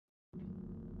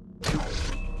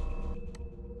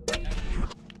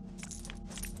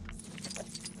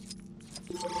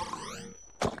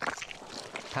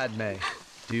Padme,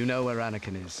 do you know where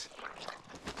Anakin is?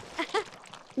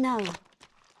 No.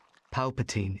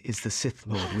 Palpatine is the Sith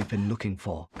Lord we've been looking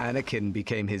for. Anakin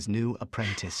became his new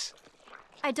apprentice.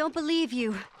 I don't believe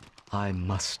you. I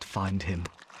must find him.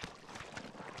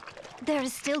 There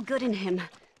is still good in him.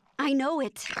 I know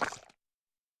it.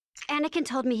 Anakin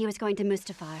told me he was going to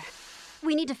Mustafar.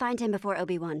 We need to find him before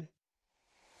Obi Wan.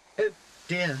 Oh,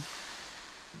 dear.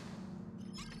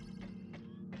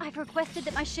 I've requested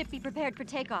that my ship be prepared for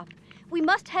takeoff. We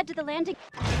must head to the landing.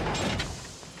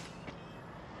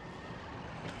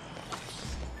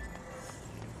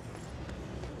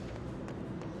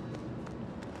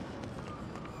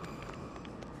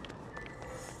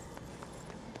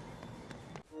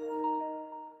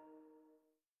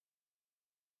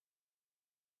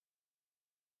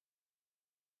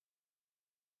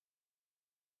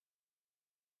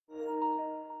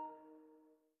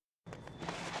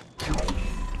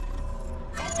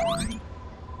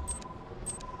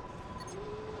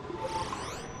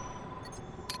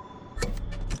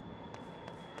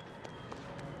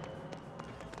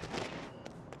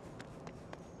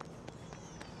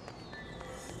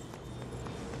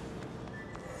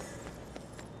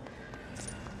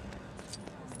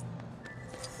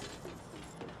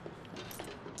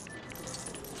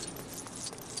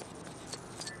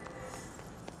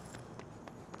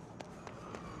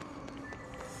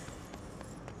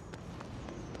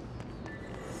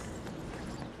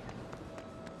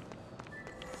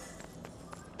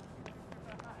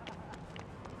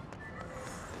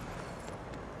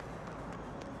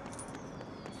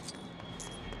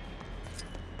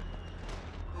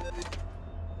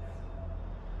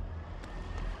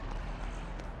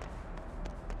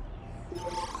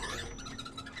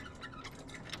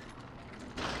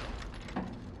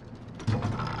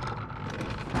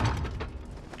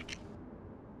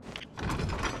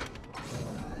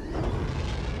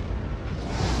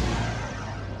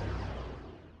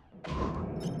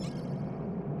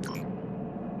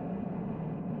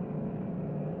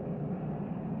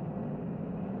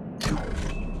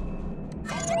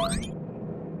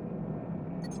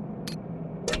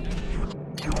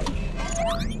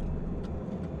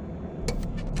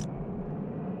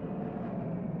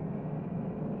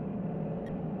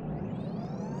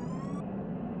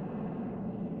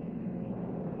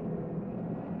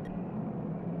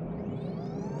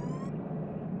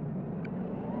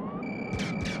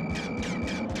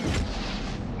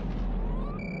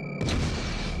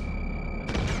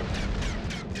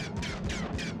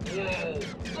 Whoa,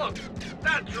 look,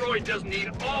 that droid doesn't need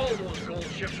all those gold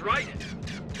ships, right?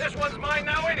 This one's mine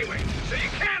now anyway, so you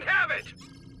can't have it!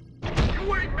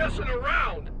 You ain't messing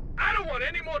around! I don't want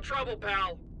any more trouble,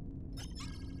 pal!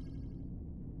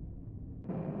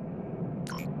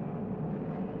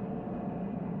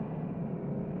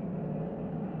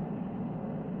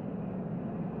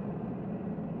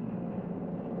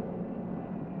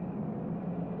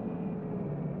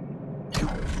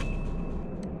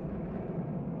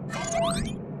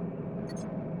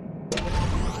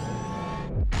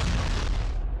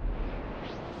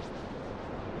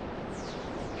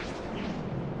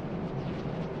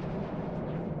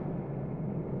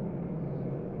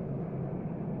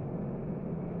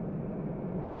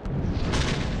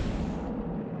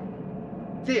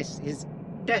 This is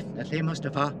definitely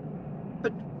Mustafar.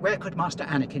 But where could Master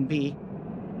Anakin be?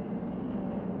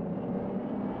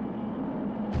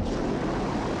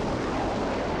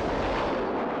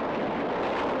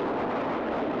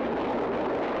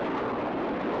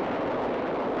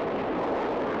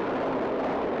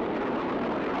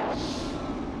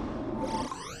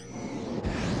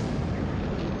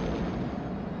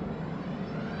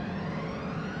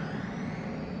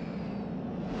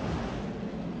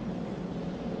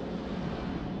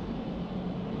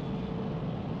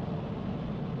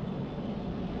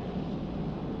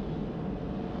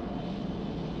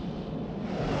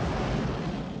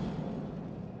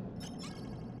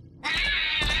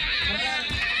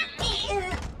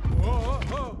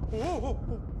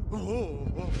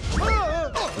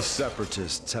 The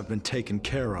Separatists have been taken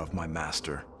care of, my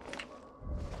master.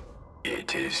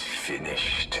 It is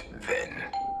finished, then.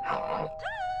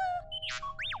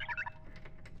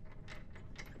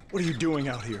 What are you doing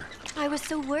out here? I was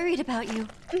so worried about you.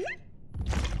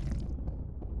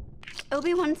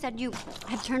 Obi Wan said you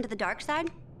had turned to the dark side?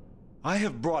 I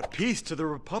have brought peace to the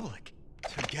Republic.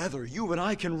 Together, you and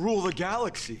I can rule the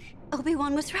galaxy. Obi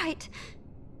Wan was right.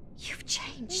 You've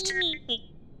changed.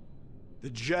 The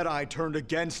Jedi turned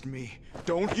against me.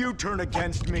 Don't you turn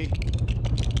against me.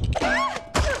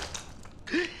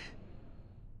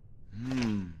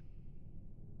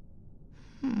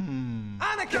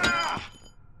 Anakin!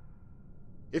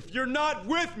 If you're not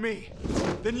with me,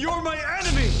 then you're my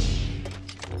enemy!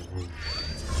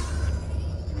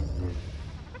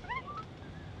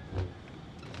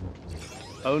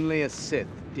 Only a Sith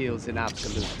deals in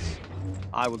absolutes.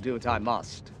 I will do what I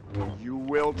must. You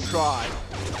will try.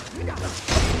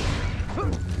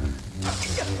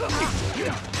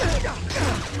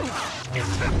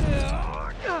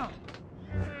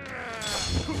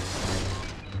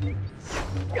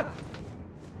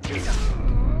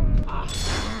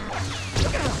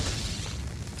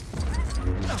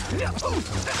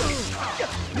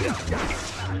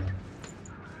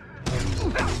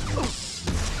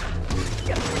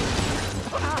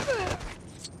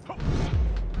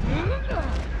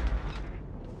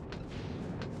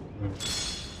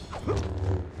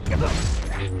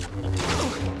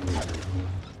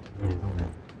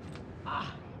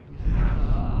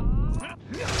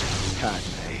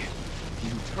 Padme,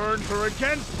 you turned her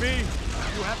against me!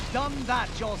 You have done that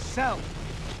yourself!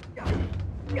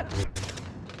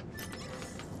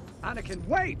 Anakin,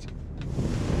 wait!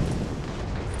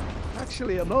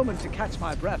 Actually, a moment to catch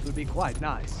my breath would be quite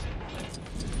nice.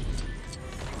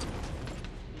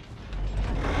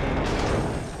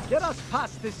 Get us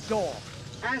past this door!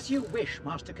 As you wish,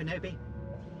 Master Kenobi.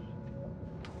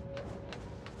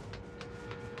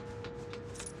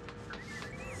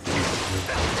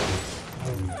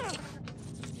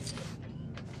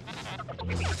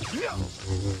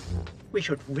 We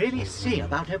should really see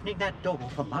about opening that door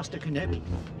for Master Kenobi.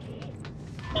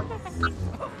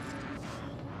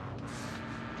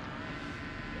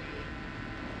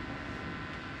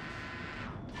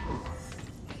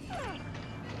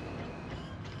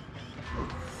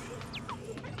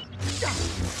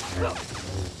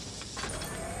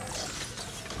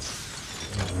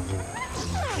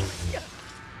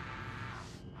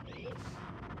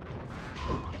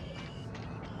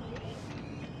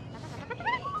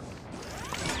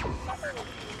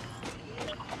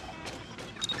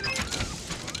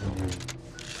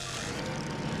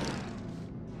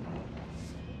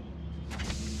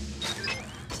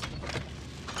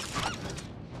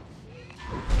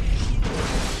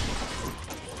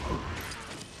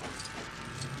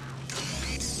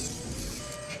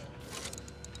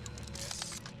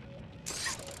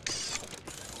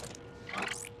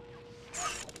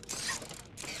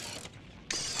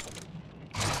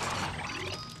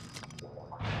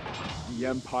 The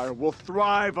Empire will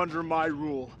thrive under my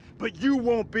rule, but you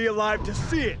won't be alive to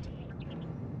see it!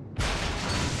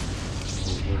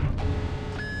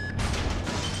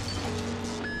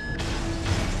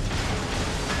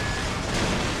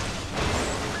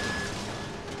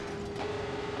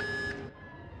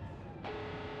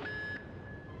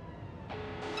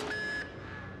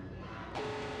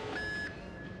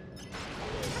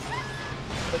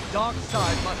 The dark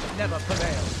side must never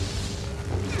prevail.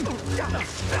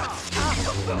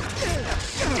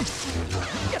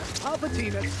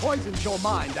 Palpatine has poisoned your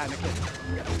mind, Anakin.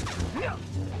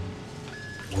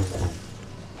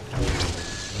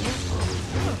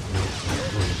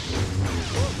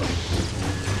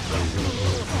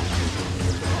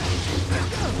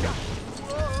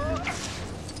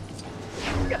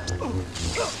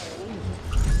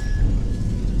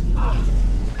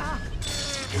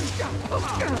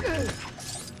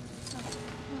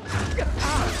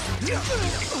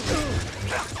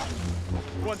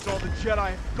 Once all the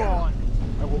Jedi have gone,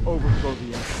 I will overthrow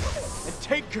the Empire and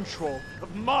take control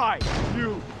of my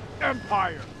new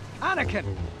Empire! Anakin!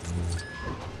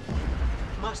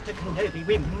 Master Kenobi,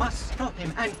 we must stop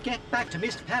him and get back to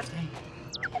Mr. Padme.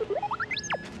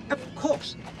 Of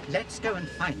course. Let's go and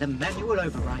find the manual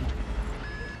override.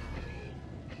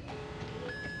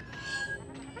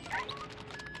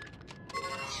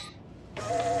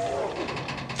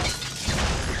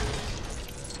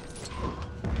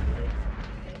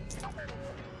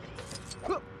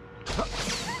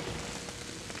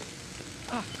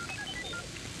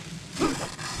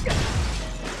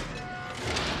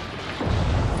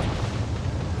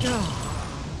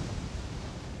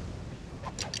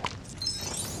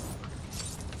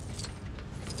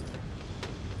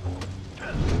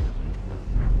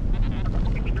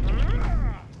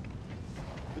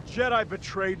 Jedi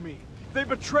betrayed me. They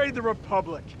betrayed the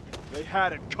Republic. They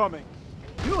had it coming.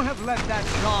 You have let that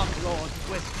Dark Lord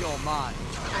twist your mind.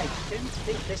 I don't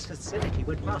think this facility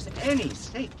would pass any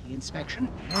safety inspection.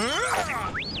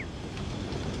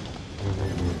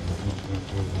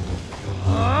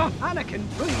 Anakin,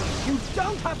 please, you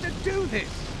don't have to do this!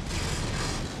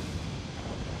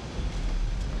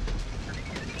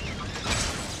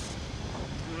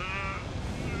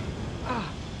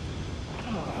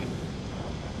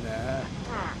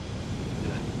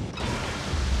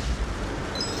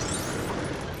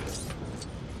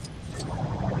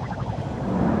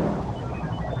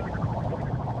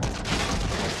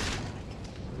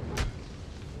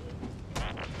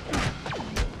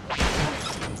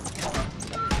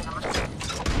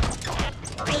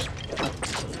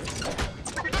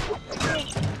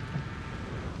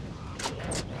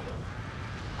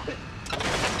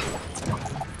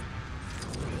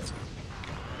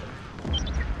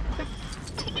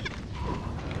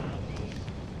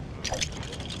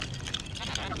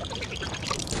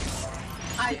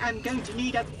 I'm going to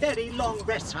need a very long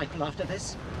rest cycle after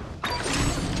this.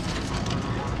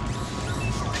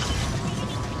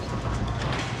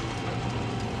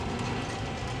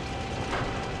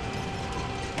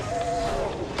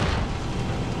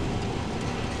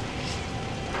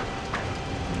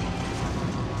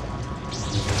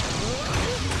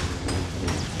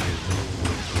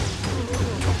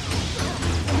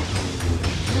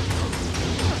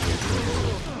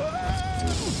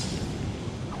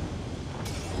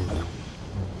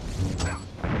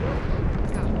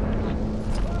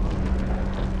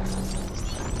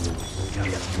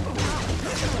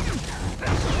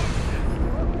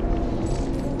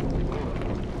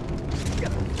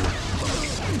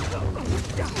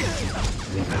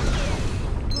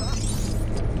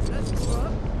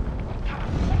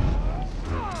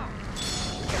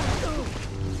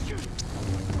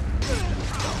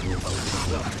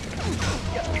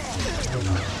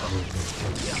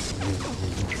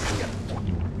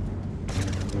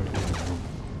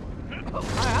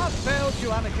 I have failed you,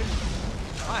 Anakin.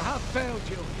 I have failed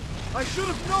you. I should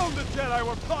have known the Jedi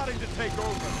were plotting to take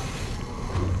over.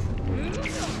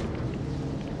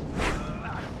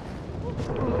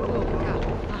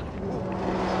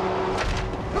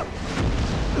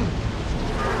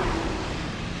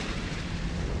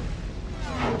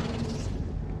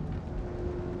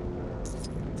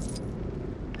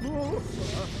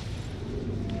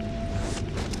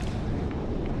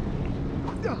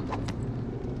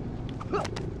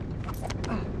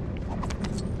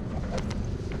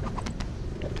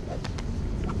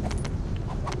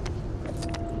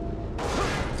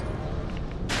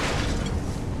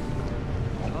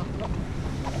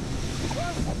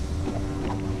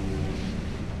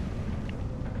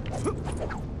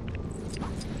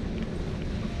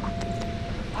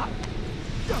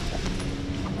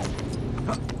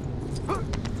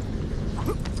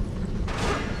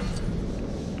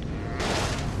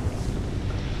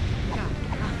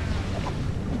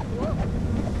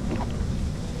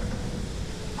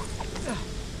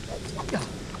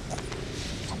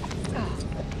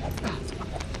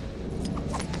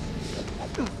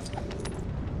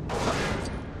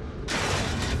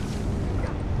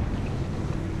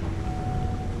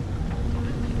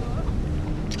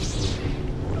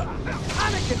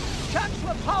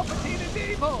 Chancellor Palpatine is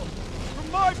evil!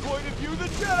 From my point of view, the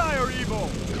Jedi are evil!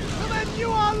 Well, then you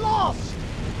are lost!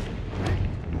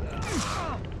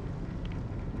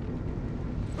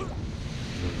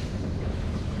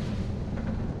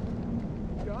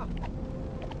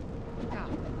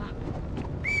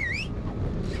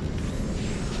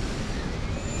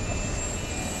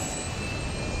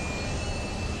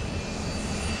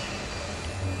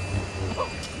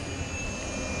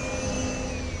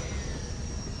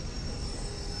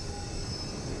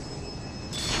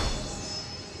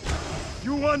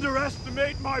 You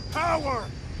underestimate my power!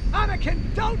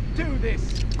 Anakin, don't do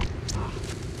this!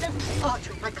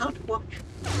 Archer, I can't watch.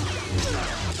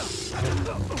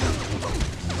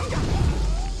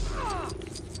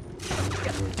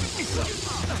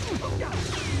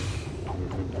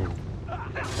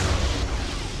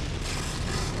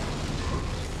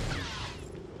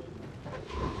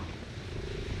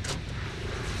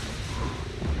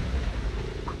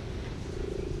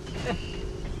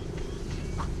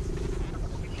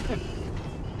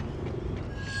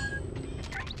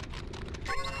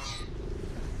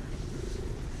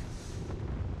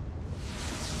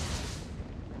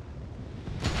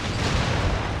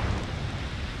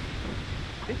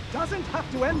 It doesn't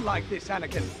have to end like this,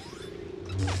 Anakin.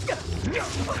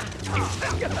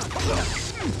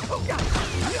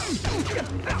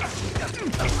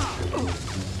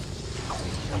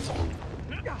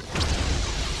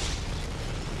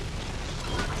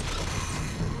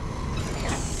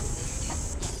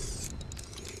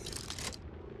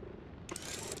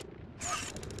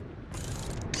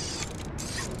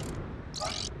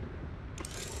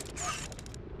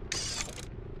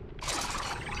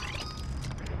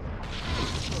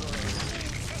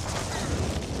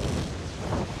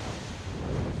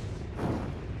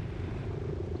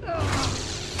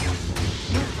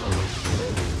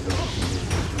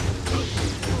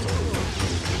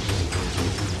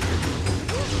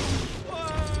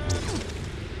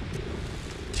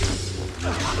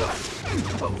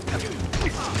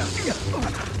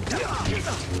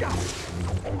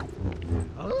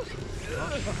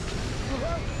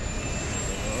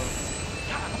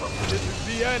 This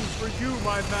is the end for you,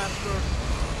 my master.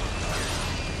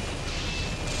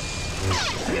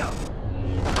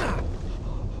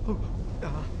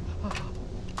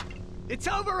 It's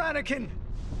over, Anakin!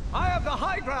 I have the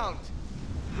high ground!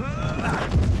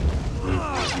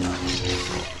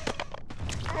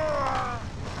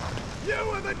 You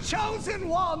were the chosen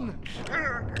one!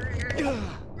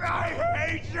 I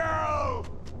hate you!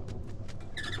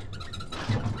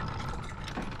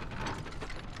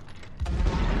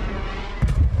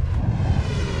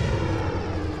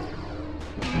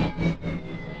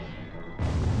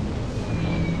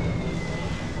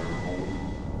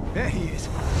 There he is.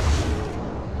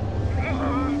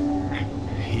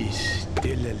 He's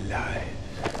still alive.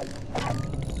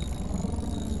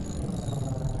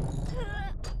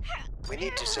 We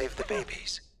need to save the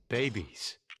babies.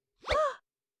 Babies.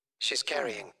 She's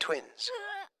carrying twins.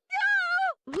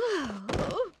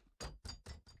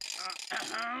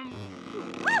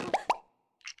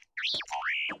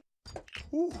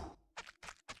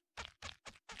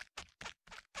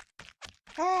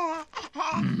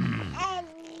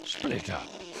 Split up.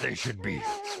 They should be.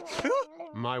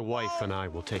 My wife and I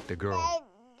will take the girl.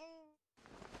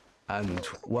 And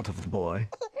what of the boy?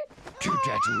 To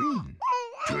Tatooine.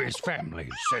 To his family.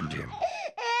 Send him.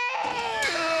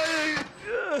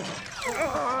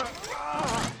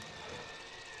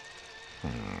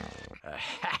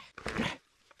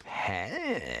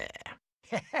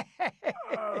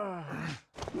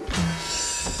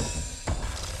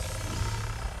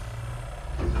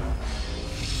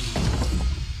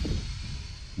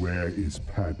 Where is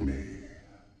Padme?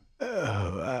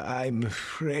 Oh, I'm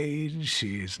afraid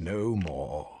she is no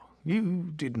more.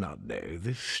 You did not know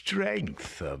the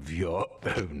strength of your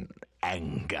own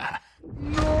anger.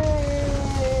 No!